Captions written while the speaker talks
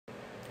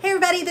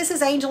everybody, this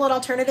is Angel at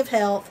Alternative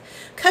Health.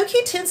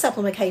 CoQ10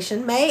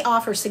 supplementation may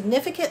offer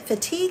significant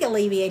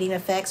fatigue-alleviating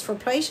effects for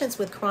patients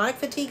with chronic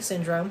fatigue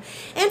syndrome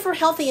and for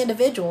healthy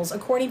individuals,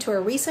 according to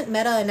a recent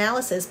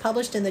meta-analysis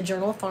published in the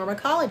journal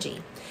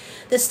Pharmacology.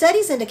 The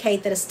studies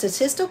indicate that a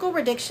statistical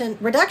reduction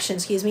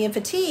in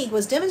fatigue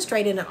was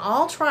demonstrated in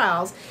all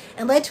trials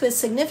and led to a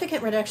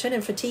significant reduction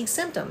in fatigue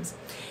symptoms.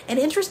 An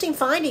interesting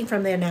finding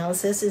from the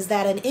analysis is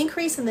that an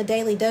increase in the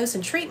daily dose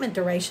and treatment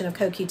duration of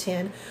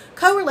CoQ10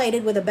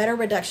 correlated with a better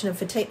reduction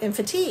in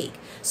fatigue.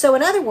 So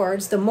in other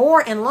words, the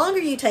more and longer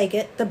you take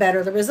it, the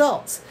better the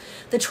results.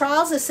 The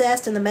trials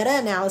assessed in the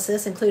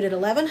meta-analysis included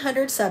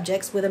 1,100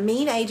 subjects with a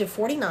mean age of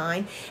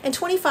 49 and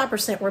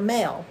 25% were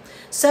male.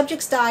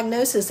 Subjects'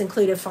 diagnosis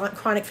included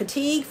chronic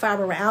fatigue,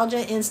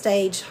 fibromyalgia,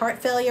 end-stage heart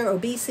failure,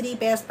 obesity,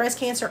 breast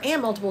cancer,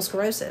 and multiple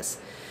sclerosis.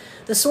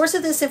 The source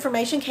of this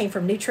information came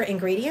from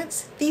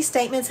NutraIngredients. These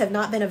statements have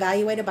not been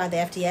evaluated by the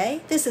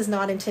FDA. This is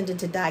not intended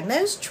to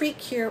diagnose, treat,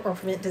 cure, or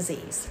prevent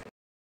disease.